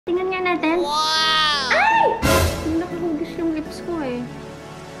tingnan natin. Wow! Ay! Nakahugis yung lips ko eh.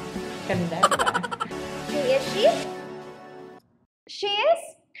 Ganda ba? Who is she? She is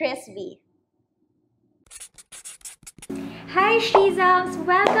Kris B. Hi Shizams!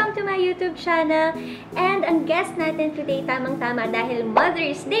 Welcome to my YouTube channel. And ang guest natin today, tamang-tama dahil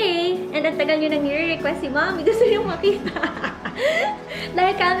Mother's Day. And ang tagal nyo nang nire-request si Mommy. Gusto nyo makita.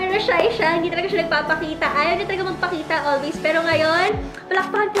 Dahil camera shy siya, hindi talaga siya nagpapakita. Ayaw niya talaga magpakita always. Pero ngayon,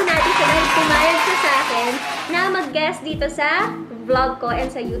 palakpakan po natin siya dahil pumayag siya sa akin na mag-guest dito sa vlog ko and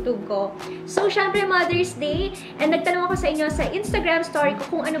sa YouTube ko. So, syempre Mother's Day. And nagtanong ako sa inyo sa Instagram story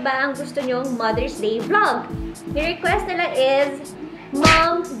ko kung ano ba ang gusto nyong Mother's Day vlog. Yung request nila is,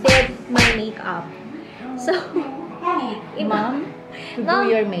 Mom did my makeup. So, Mom, to do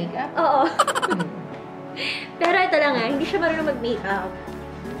your makeup? Oo. Pero ito lang hindi siya marunong mag-makeup.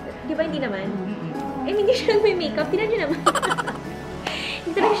 Di ba hindi naman? Hindi siya nag-makeup. Tingnan niyo naman.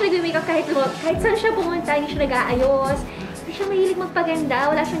 Hindi talaga siya nag-makeup kahit saan siya pumunta, hindi siya nag-aayos. Hindi siya mahilig magpaganda.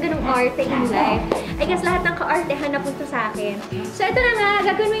 Wala siyang ganung arte in life. I guess lahat ng ka-artehan napunta sa akin. So ito na nga,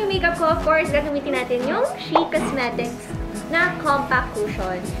 gagawin mo yung makeup ko. Of course, gagamitin natin yung She Cosmetics na compact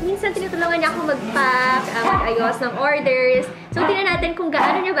cushion. Minsan tinutulungan niya ako mag-pack, mag-ayos ng orders. So tingnan natin kung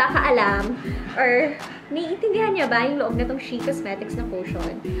gaano niya ba kaalam or naiintindihan niya ba yung loob na itong She Cosmetics na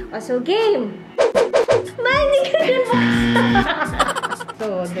cushion. O, so game! Hindi ka din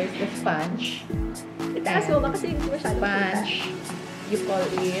So, there's the sponge. Itaas mo ba kasi hindi masyado sponge. You call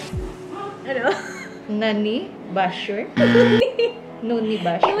it? Ano? Nani? Basher? Nuni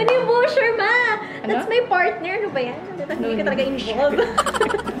basher. Nuni basher, ma! Ano? That's my partner. Ano ba yan? Hindi ka talaga involved.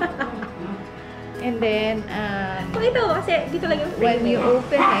 And then, ito, kasi dito lang yung when you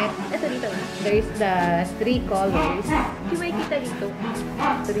open it, ito dito ba? there's the 3 colors. Hindi mo ikita dito.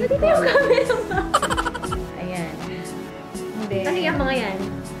 3 Dito yung colors. camera mo. Ayan. And then, Ano yung mga yan?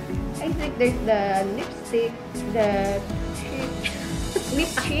 I think there's the lipstick, the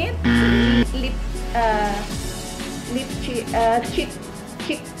lip cheek,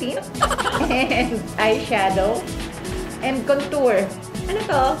 cheek tint, and eyeshadow, and contour. Ano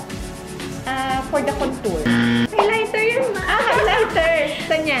to? For the contour. Highlighter yun, ma. Highlighter!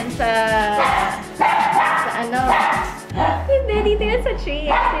 Saan yan? Sa ano? Hindi, dito yan sa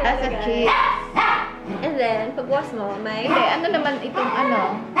cheeks. Sa cheeks. And then, pagbukas mo, may... Hindi, ano naman itong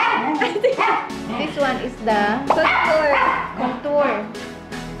ano? This one is the contour.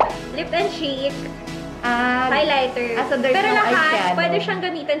 Lip and cheek. Highlighter. So there's pero no lahat, eyeshadow. pwede siyang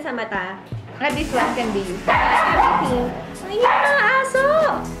gamitin sa mata. This one can be used. Everything. Ay, hindi mga aso!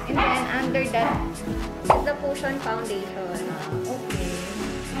 And then under that, is the Cushion Foundation. okay.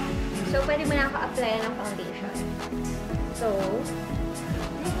 So, pwede mo na ako-apply ng foundation. So,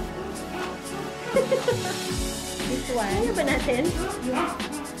 This one, ano ba natin?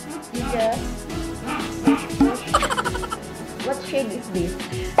 you just, what shade is this?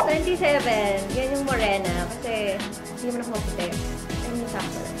 27. Yan yung morena. Kasi, hindi mo na ako maputi. Ayun yung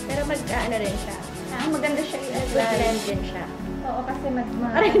sakto lang. Pero ano rin siya. Maganda siya Blend din siya. Oo, kasi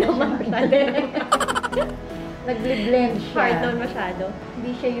Aray naman, nag-blend siya. hard down masyado.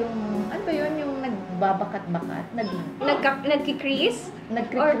 Hindi siya yung, ano ba yun, yung nagbabakat-bakat, Nagki-crease?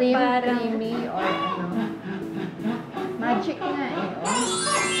 nag-cream, Or parang- creamy, or ano. Magic nga eh, oh.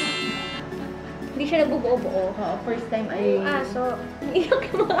 Hindi siya nagbubuo-buo. Oo, first time ay Aso. Iyak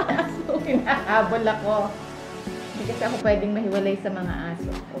yung mga aso. hinahabol ako. Hindi kasi ako pwedeng mahiwalay sa mga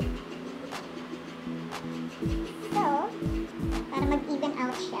aso ko. So, para mag-even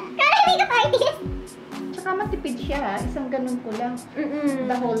out siya. Kaya makeup artist! Tsaka matipid siya, isang ganun ko lang.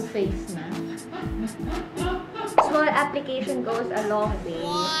 The whole face na. Small application goes a long way.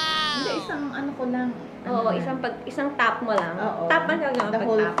 Hindi, isang ano ko lang. Oo, isang tap mo lang. Oo. Tap man lang The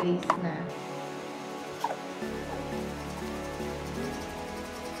whole pag-tap. face na.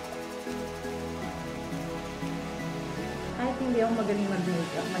 Kahit hindi ako magaling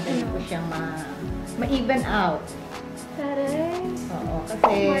mag-makeup, madali ko siyang ma-even out. Taray. Oo,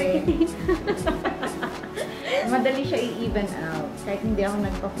 kasi Marketing. madali siya i-even out. Kahit hindi ako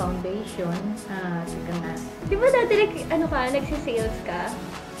nagpa-foundation, sige na. Di ba dati nagsisales ka?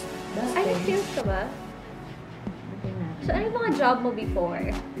 Ay, nag-sales ka ba? Sige na. So, ano yung mga job mo before?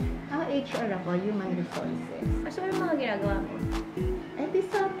 HR ako, human resources. So, ano yung mga ginagawa mo? Eh, di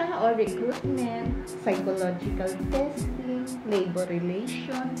sa tao, recruitment, psychological testing, labor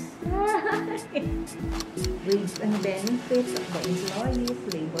relations, wage and benefits of the employees,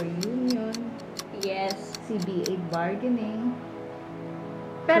 labor union, Yes. CBA bargaining,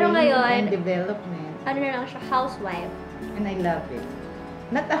 Pero training ngayon, and development. ano na lang siya, housewife. And I love it.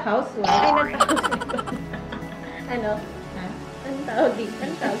 Not a housewife. Ay, nag-housewife. Ano? Ha? Ano Anong tawag dito?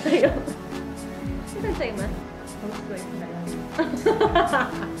 Anong tawag sa'yo? Ano sa'yo, ma? Housewife na lang.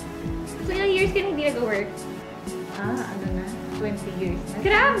 So, ilang years ka na hindi nag-work? Ano na? 20 years na.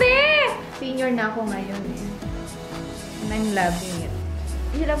 Grabe! Senior na ako ngayon eh. And I'm loving it.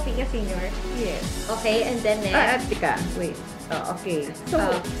 You love being a senior? Yes. Okay, and then next? Tika, wait. Okay. So,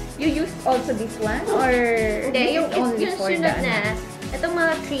 you use also this one? Or Hindi, this is only yung for sunod the na, itong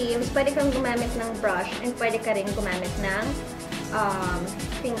mga creams, pwede kang gumamit ng brush and pwede ka rin gumamit ng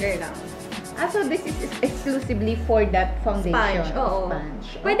finger lang. So this is exclusively for that foundation? Sponge, oo. Sponge.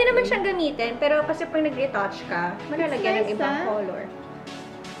 Pwede Okay. naman siyang gamitin, pero kasi pag nag-retouch ka, malalagyan ng It's nice, ibang color.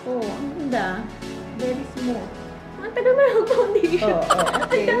 Oh, ang ganda. Very smooth. Ang tagal mo ng foundation.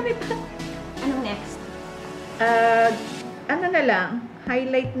 Okay. Ang dami pa. Anong next? Ano na lang?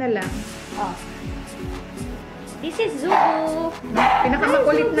 Highlight na lang. This is Zubu.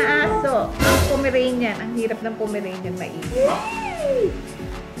 Pinakamakulit na aso. Ang Pomeranian. Ang hirap ng Pomeranian mainit.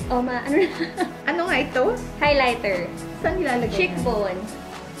 Ano na? Ano nga ito? Highlighter. Saan nilalagay? Cheekbone.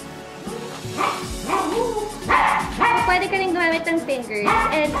 Pwede ka rin gumamit ng fingers.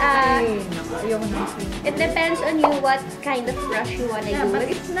 And Ay, naku. Ayoko ng finger. it depends on you what kind of brush you wanna Yeah, but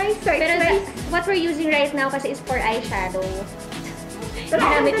use. it's nice. It's Pero nice. what we're using right now kasi is for eyeshadow. Pero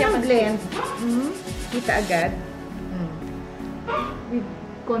Ginamit gamit niya yung kasi. blend. Kita agad. With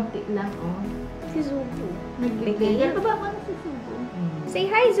konti lang, oh. Si Zubu. Nagbigay. Yan ba ba si Subo? Say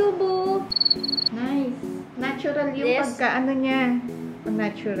hi, Zubu! Nice. Natural yung Yes. pagka-ano niya.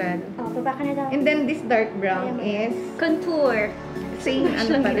 Natural. Oh, baba ka na daw. And then this dark brown is Contour. same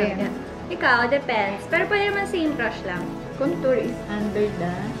ano pa rin. Ikaw, depends. Pero pwede naman same brush lang. Contour is under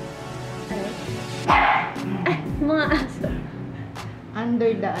the Mga aso.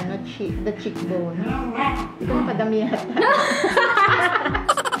 the cheekbone. Ito ang kadami yata.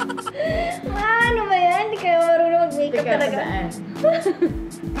 Ano ba yan? Hindi kayo marunong mag-makeup Teka, talaga. saan?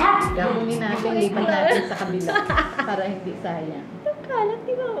 Gawin natin, lipat natin sa kabila para hindi sayang. Kalat,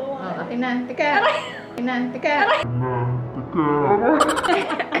 di ba? Akin na. Teka.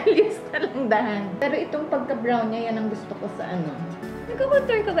 Alis na lang dahan. Pero itong pagka-brown niya, yan ang gusto ko sa ano.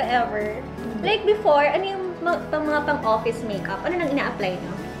 Nagko-contour ka ba ever? Like before, ano yung mga pang-office makeup? Ano nang ina-apply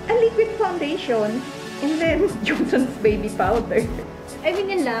no? A liquid foundation and then Johnson's baby powder. I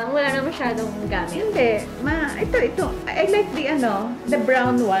mean, yun lang. Wala na masyadong gamit. Hindi. Ito. I like the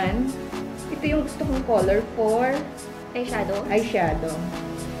brown one. Ito yung gusto kong color for eyeshadow.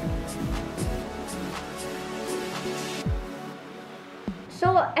 So,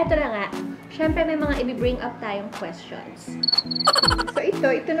 eto na nga. Siyempre, may mga i-bring up tayong questions. So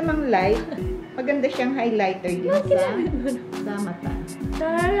ito namang light. Maganda siyang highlighter din sa mata.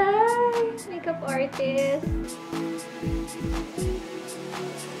 Taray! Makeup artist.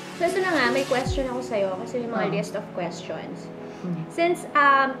 So, ito na nga. May question ako sa'yo kasi may mga list of questions. Since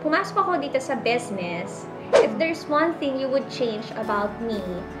pumasok ako dito sa business, if there's one thing you would change about me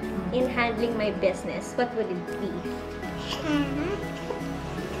in handling my business, what would it be?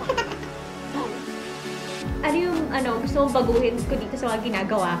 Ano yung gusto mong baguhin ko dito sa mga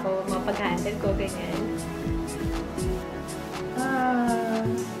ginagawa ko, mga pag-handle ko, ganyan?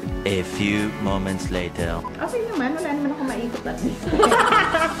 A few moments later. Okay naman. Wala naman ako maikot at least.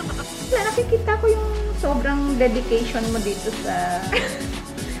 Nakikita ko yung sobrang dedication mo dito sa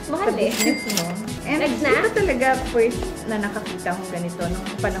Mahal eh. business mo. And Next na? ito talaga first na nakakita kong ganito nung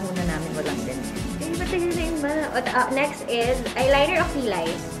panahon na namin walang ganyan. Eh, matagal na yun ba? Next is eyeliner o kilay?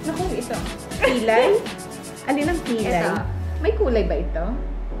 Naku, ito. Kilay? Alin ang kilay? Ito. May kulay ba ito?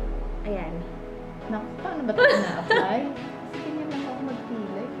 Ayan. Naku, paano ba ito na-apply? Ganyan lang ako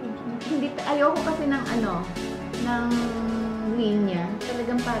magkilay. Hindi, ayoko kasi ng ng linya.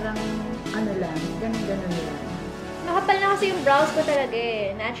 Talagang parang lang, ganun lang. Nakapal na kasi yung brows ko talaga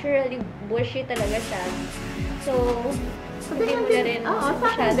eh. Naturally bushy talaga siya. So, hindi mo na rin Oo, sa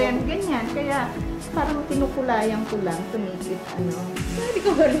akin din, ganyan. Kaya parang tinukulayan ko lang to make it Hindi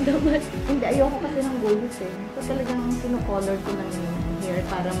ko maramdaman. Hindi, ayoko kasi ng guhit eh. So talagang tinukolor ko lang yung hair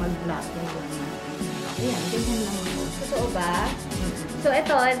para mag-black yung lang. Ayan, ganyan lang ako. Totoo ba? So,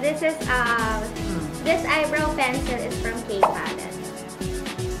 ito, this eyebrow pencil is from K Palette.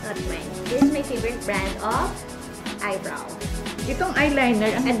 Not mine. This is my favorite brand of eyebrow. Itong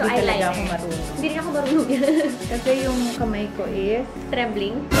eyeliner, hindi Ito, talaga eyeliner. ako marunong. Hindi rin ako marunong yan. Kasi yung kamay ko is,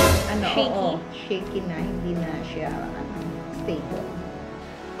 Trembling. shaky. Shaky. Shaky na, hindi na siya stable.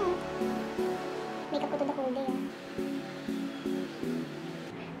 Makeup ko to the whole day.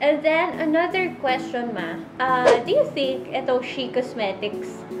 And then, another question, Ma. Do you think ito She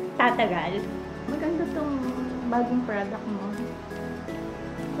Cosmetics tatagal? Maganda tong bagong product mo.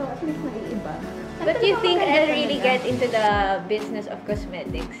 So, at least naiiba. But you think I'll really get into the business of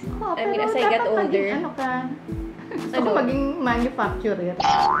cosmetics? Oh, I mean, pero as I get dapat older. maging ano ka? Gusto ko maging manufacturer.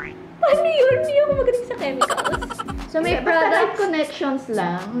 Paano yun? Hindi ako magaling sa chemicals. So may Basta kahit products. connections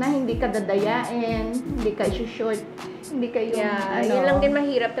lang na hindi ka dadayain, hindi ka short, hindi ka yung Yun lang din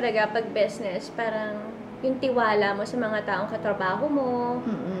mahirap talaga pag business. Parang yung tiwala mo sa mga taong katrabaho mo,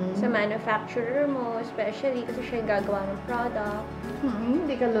 sa manufacturer mo, especially kasi siya yung gagawa ng product.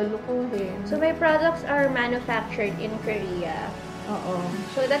 Hindi ka lulukuhin. So my products are manufactured in Korea. Oo.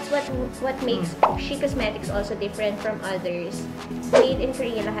 So that's what makes She Cosmetics also different from others. Made in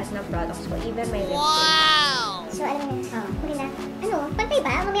Korea lahat ng products ko, even my lipstick. So, alam mo na. Huli na. Ano? Pantay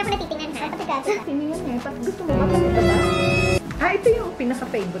ba? Mamaya ko natitingnan ha? Pati gago. Sino yan eh? Gusto mo mapalito ba? Ito yung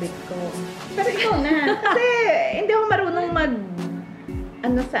pinaka-favorite ko. Pero ikaw na. Kasi hindi ako marunong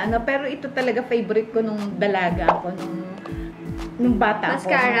pero ito talaga favorite ko nung dalaga ako, nung bata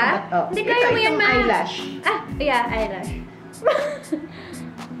ako. Mascara? Hindi kaya mo yan eyelash. Yeah, eyelash.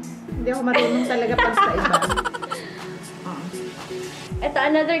 Hindi ako marunong talaga pag sa iba. Ito,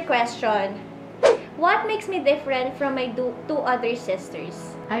 another question. What makes me different from my two other sisters?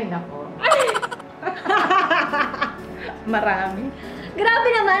 Ay, nako. Marami. Grabe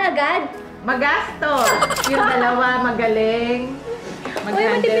naman agad. Magastos. Yung dalawa magaling.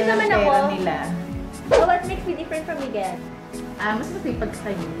 matipid naman ng pera ako. nila. So, what makes me different from Miguel? Mas masipag ka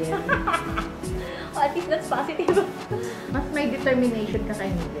kay Miguel. Oh, at least that's positive. Mas may determination ka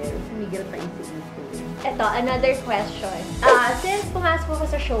kay Miguel. Si Miguel pa easy-easy. Ito, another question. Since pumasok ako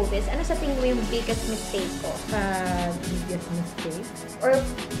sa showbiz, ano sa tingin mo yung biggest mistake ko? Biggest mistake? Or,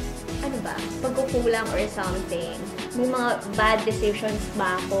 ano ba? Pagkukulang or something? May mga bad decisions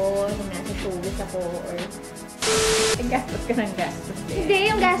ba ako nung nasa showbiz ako? Or... Gastos ka ng gastos eh. Hindi,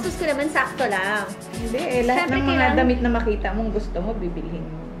 yung gastos ko naman sakto lang. Hindi, lahat Siyempre, ng mga damit na makita mong gusto mo, bibilhin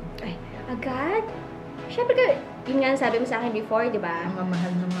mo. Ay, agad? Siyempre, yun nga sabi mo sa akin before, di ba? Ang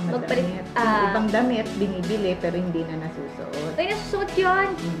mamahal ng mga Magpalit- damit. Yung ibang damit, binibili pero hindi na nasusuot. Ay, nasusuot yun.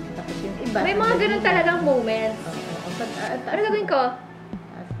 Tapos yung iba. May mga ganun talagang moment. Ano gagawin ko?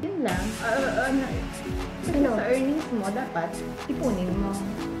 Yun lang. Sa earnings mo, dapat ipunin mo.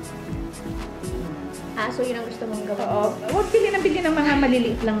 So yun ang gusto mong gawin. Oo. Huwag bili ng mga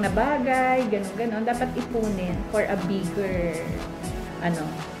maliliit lang na bagay, ganun-ganon. Dapat ipunin for a bigger,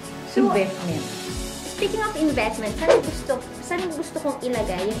 investment. Speaking of investment, saan gusto kong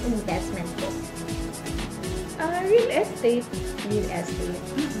ilagay yung investment ko? Real estate. Real estate.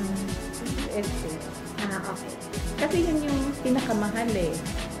 Real estate. Okay. Kasi yun yung pinakamahal eh.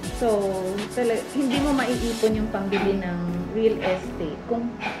 So, hindi mo maiipon yung pambili ng real estate kung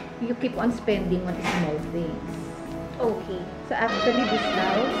you keep on spending on small things. Okay. So, actually, this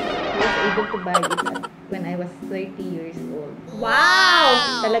house, I was able to buy it when I was 30 years old.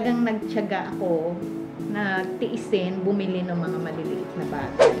 Wow! Talagang nagtiyaga ako na tiisin, bumili ng mga maliliit na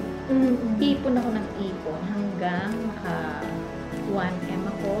bagay. Ipon ako ng ipon hanggang maka 1M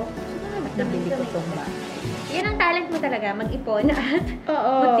ako. At nabili ko itong bagay. Yan ang talent mo talaga, mag-ipon at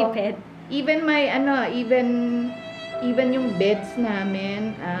Oo. magtipid. Even my, even yung beds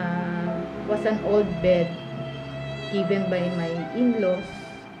namin was an old bed given by my in-laws.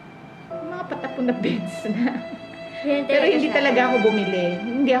 Mga patapon na beds na. Pero hindi talaga ako bumili.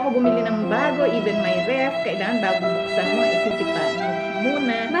 Hindi ako bumili ng bago, even my ref. Kailangan bago buksan mo, isisipan mo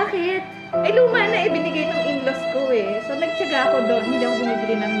muna. Bakit? Luma na ibinigay ng in-laws ko eh. So, nagtiyaga ako doon. Hindi ako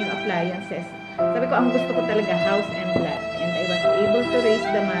bumibili ng new appliances. Sabi ko, ang gusto ko talaga house and lot. And I was able to raise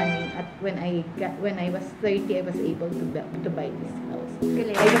the money. At when I was 30, I was able to buy this house.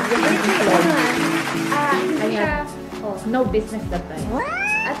 Galing. I was just employed. Hindi siya... No business that time.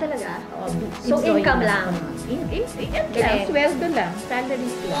 Talaga? So, Employed income na lang? Lang, sweldo lang,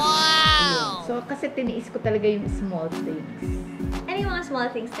 salaries lang. Wow! So, kasi tiniis ko talaga yung small things. Ano yung mga small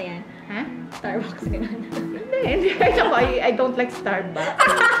things na yan? Ha? Starbucks, gano'n. Hindi. I don't like Starbucks.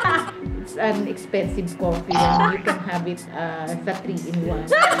 It's an expensive coffee and you can have it sa 3-in-1.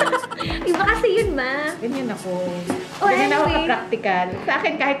 Iba kasi yun, ma. Ganyan ako. Anyway. Ganyan ako ka-practical. Sa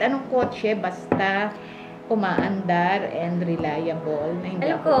akin, kahit anong kotse, basta umaandar and reliable na hindi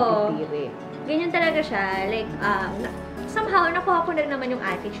Alam ako ko. titiri. Ganyan talaga siya. Like, somehow, nakuha ko na naman yung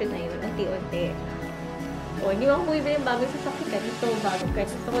attitude na yun, unti-unti. Hindi ako bumibili yung bagong sasakyan. Gusto ko bago. Kahit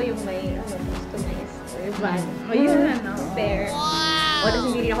gusto ko yung may, customized or van. Ayun na, no? Fair. O,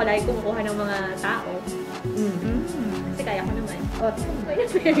 tapos hindi rin ako lagi kumukuha ng mga tao. Kasi kaya ko naman. May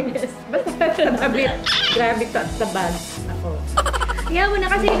fairness. Basta sa tabit. Grabe to at sa bag. Ako. Kaya mo na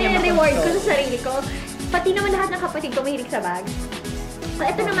kasi Hindi niya nire-reward ko makontrol. sa sarili ko. Pati naman lahat ng kapatid ko mahilig sa bag. So,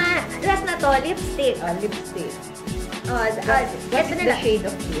 ito naman, last na to, lipstick. Lipstick. Ito What's na the lang. shade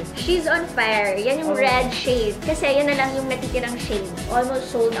of this? She's on fire. Yan yung red shade. Kasi yan na lang yung natitirang shade. Almost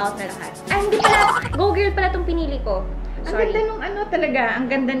sold out na lahat. Ay, hindi pala. Go Girl pala itong pinili ko. Ang Sorry. ganda nung talaga.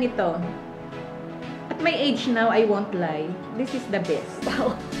 Ang ganda nito. At my age now, I won't lie. This is the best.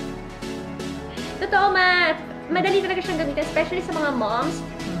 Wow. Totoo, madali talaga siyang gamitin. Especially sa mga moms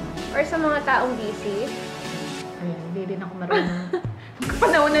or sa mga taong busy. Ayan, hindi rin ako marunong.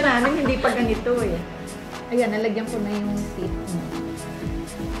 Panahon na namin, hindi pa ganito eh. Ayan, nalagyan ko na yung tip mo.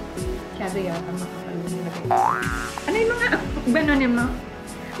 Masyado yata makakalunilagay. Ano yung mga banonin mo?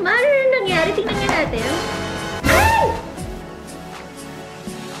 Ano na nangyari? Tingnan nga natin. Ay!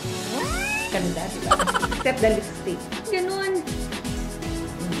 Ganda, diba? Except the lipstick. Ganun.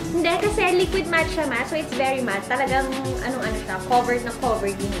 Hindi, kasi liquid matte siya, so it's very matte. Talagang, ano siya, covered na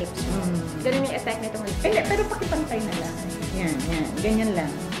covered yung lips mo. Ganun yung effect nitong lipstick. Hindi, pero pakipantay na lang. Yan. Ganyan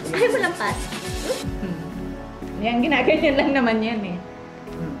lang. Ay, malampas. Yan, ginaganyan lang naman yan eh.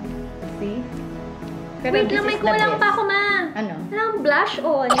 See? Pero Wait this lang, may is the kulang best. pa ako, ma. Ano? Walang blush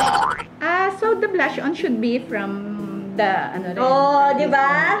on. So the blush on should be from the, rin. Oh, from di this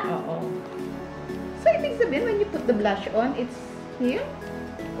ba? one. Oo. So, ibig sabihin, when you put the blush on, it's here?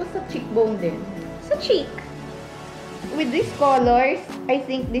 O sa cheekbone din? Sa cheek. With these colors, I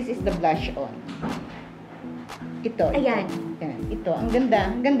think this is the blush on. Ito. Ayan. Yan, ito. Ang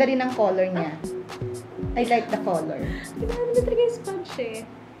ganda. Ang ganda rin ang color niya. I like the color. Kailangan na talaga yung sponge eh.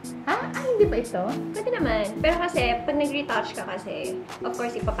 Hindi ba ito? Pwede naman. Pero kasi, pag nag-retouch ka kasi, of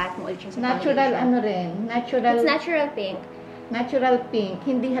course, ipapat mo ulit siya sa Natural foundation. rin. Natural. It's natural pink. Natural pink.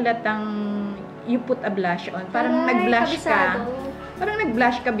 Hindi halatang you put a blush on. Parang Aray, nag-blush ka. kabisado. Parang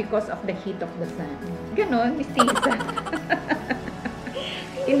nag-blush ka because of the heat of the sun. Ganon, mistisa.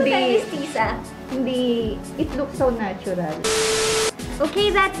 Hindi tayo mistisa. Hindi, it looks so natural.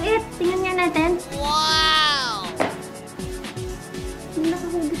 Okay, that's it. Tingnan nga natin. Wow! Hindi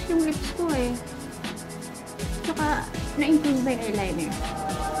nakahugas yung lips ko eh. Saka, na-improve by eyeliner.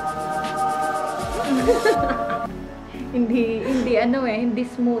 hindi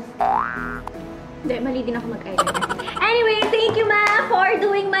smooth. Hindi, mali din ako mag-eyeliner. Anyway, thank you, ma, for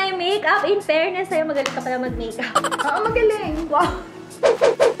doing my makeup. In fairness, sa'yo magaling ka pala mag-makeup. Oo, magaling. Wow!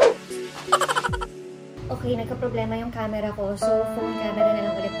 Okay, nagka-problema yung camera ko. So, phone camera na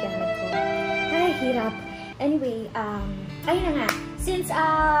lang ulit gamit ko. Ay, hirap. Anyway, ayun na nga. Since,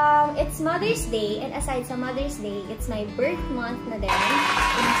 it's Mother's Day, and aside sa Mother's Day, it's my birth month na din.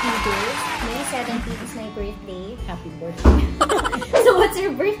 In 2 days. May 17th is my birthday. Happy birthday. So, what's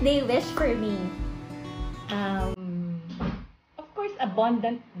your birthday wish for me? Of course,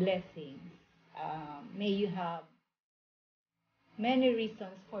 abundant blessings. May you have many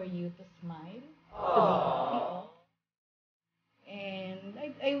reasons for you to smile, to be happy. And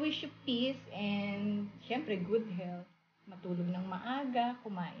I wish you peace and, syempre, good health. Matulog ng maaga,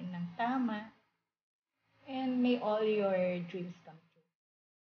 kumain ng tama. And may all your dreams come true.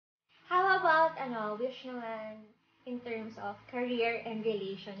 How about, wish naman in terms of career and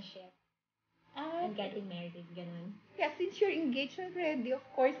relationship? And getting married, ganun. Yeah, since you're engaged already, of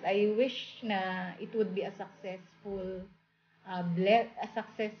course, I wish na it would be a successful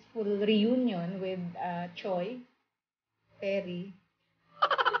reunion with Choi Perry.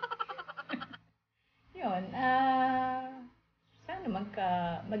 Yun, sana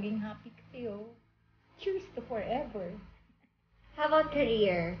maging happy kayo. Cheers to forever. How about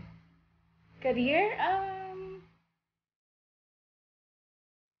career? Career,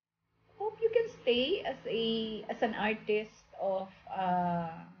 hope you can stay as an artist of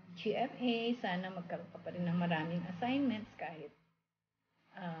GMA. Sana magkaroon ka pa rin ng maraming assignments kahit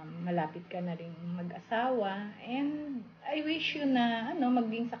malapit ka na rin mag-asawa. And I wish you na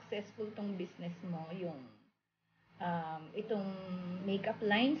maging successful tong business mo, yung itong makeup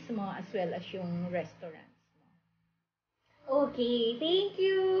lines mo as well as yung restaurants mo. Okay, thank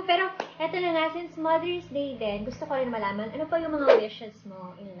you. Pero, eto na nga, since Mother's Day din, gusto ko rin malaman, ano pa yung mga wishes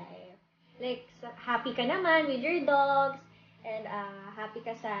mo in life? Like, happy ka naman with your dogs, and happy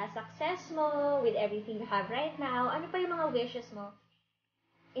ka sa success mo, with everything you have right now. Ano pa yung mga wishes mo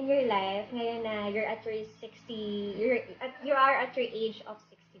in your life ngayon na you're at your 60, you are at your age of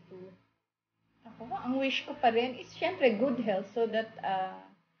 62? Ako, ang wish ko pa rin is syempre good health so that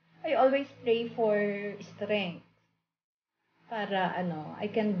I always pray for strength para I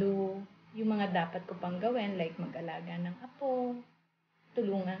can do yung mga dapat ko pang gawin, like mag-alaga ng apo,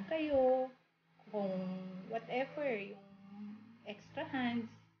 tulungan kayo, kung whatever, yung extra hands.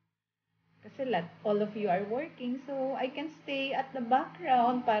 Kasi all of you are working, so I can stay at the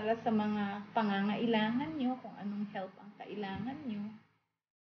background para sa mga pangangailangan nyo, kung anong help ang kailangan nyo.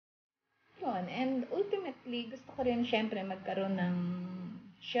 Yun. And ultimately, gusto ko rin syempre magkaroon ng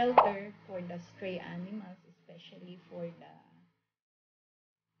shelter for the stray animals, especially for the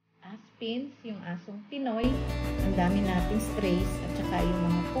aspins, yung asong Pinoy. Ang dami nating strays at saka yung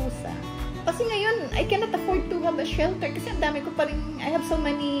mga pusa. Kasi ngayon, I cannot afford to have a shelter kasi ang dami ko pa rin, I have so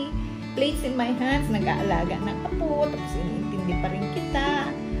many plates in my hands, nag-aalaga ng apo, tapos iniintindi pa rin kita.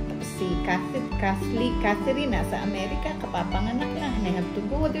 Tapos si Catherine nasa Amerika, kapapanganak lang, and I have to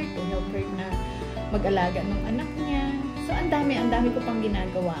go there to help her na mag-alaga ng anak niya. So, ang dami ko pang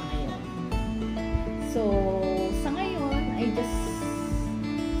ginagawa ngayon. So, sa ngayon, I just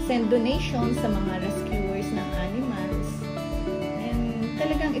send donations sa mga rescuers ng animals. And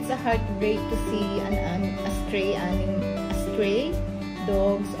talagang it's a heartbreak to see a stray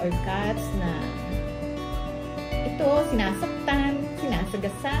dogs or cats na ito sinasaktan,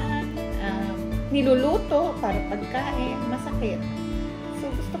 sinasagasaan, niluluto para pagkain, masakit. So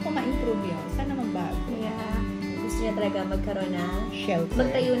gusto ko ma-improve yun. Sana magbago. Yeah. Gusto niya talaga magkaroon ng shelter.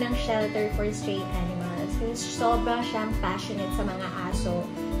 Magtayo ng shelter for stray animals. Kasi sobrang siyang passionate sa mga aso.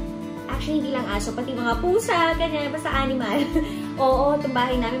 Actually, hindi lang aso, pati mga pusa, ganyan, basta animal. Oo, itong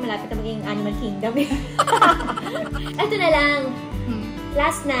bahay namin malapit na maging animal kingdom. Ito na lang.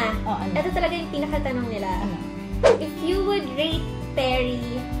 Last na. Ano? Ito talaga yung pinakatanong nila. Ano? If you would rate Perry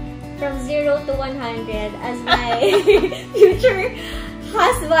from 0 to 100 as my future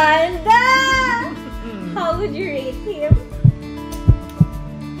husband, how would you rate him?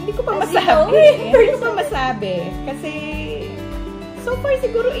 Hindi ko pa masabi. Hindi ko pa masabi. Kasi, so far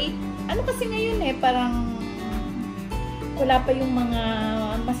siguro 8. Ano kasi ngayon parang wala pa yung mga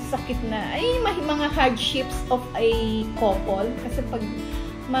masasakit na, mga hardships of a couple. Kasi pag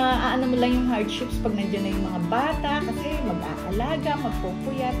maaano mo lang yung hardships pag nandiyan na yung mga bata, kasi mag-aalaga,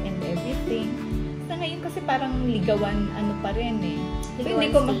 magpupuyat, and everything. Sa ngayon kasi parang ligawan, ano pa rin So,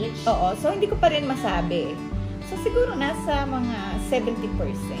 hindi ko so hindi ko pa rin masabi. So, siguro nasa mga 70%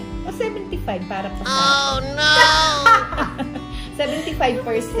 o 75 para pa sa Oh, no! 75%.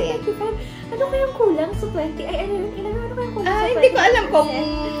 Ano kayang kulang sa 20? Ano kayang kulang sa 20%? Hindi ko alam kung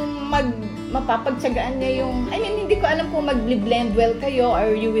mapapagtsagaan niya yung, hindi ko alam kung mag-blend well kayo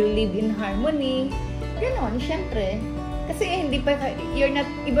or you will live in harmony. Ganon, syempre. Kasi hindi pa,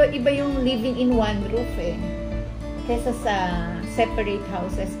 iba yung living in one roof kesa sa separate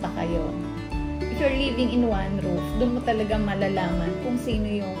houses pa kayo. If you're living in one roof, doon mo talaga malalaman kung sino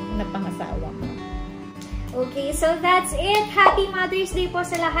yung napangasawa mo. Okay, so that's it. Happy Mother's Day po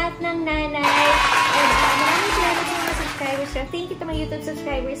sa lahat ng nanay. And maraming salamat sa mga subscribers. Thank you to my YouTube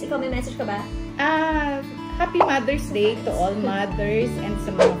subscribers. Ikaw, may message ka ba? Happy Mother's Day to all mothers and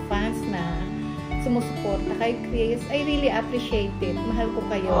sa mga fans na sumusuporta kay Kris. I really appreciate it. Mahal ko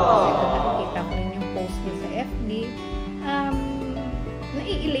kayo. Kasi kung nakikita ko rin yung post niyo sa FB,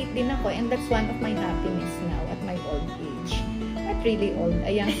 nai-elate din ako. And that's one of my happiness now at my old age. Not really old.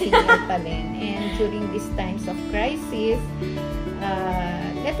 A young senior pa rin. And during these times of crisis,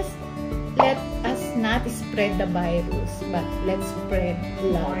 let us not spread the virus, but let's spread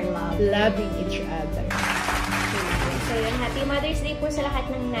love. Loving each other. So yun, Happy Mother's Day po sa lahat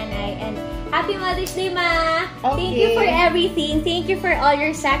ng nanay. And Happy Mother's Day, Ma! Okay. Thank you for everything. Thank you for all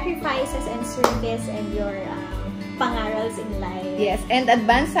your sacrifices and service and your pangarals in life. Yes, and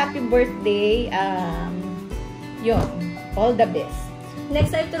advance happy birthday. Yun, all the best.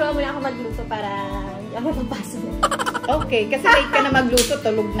 Next time, turuan mo na ako magluto para ako papasok na. Okay, kasi late ka na magluto,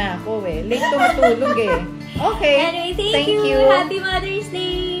 tulog na ako Late tumutulog Okay. Anyway, thank you. Happy Mother's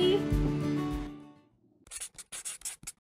Day!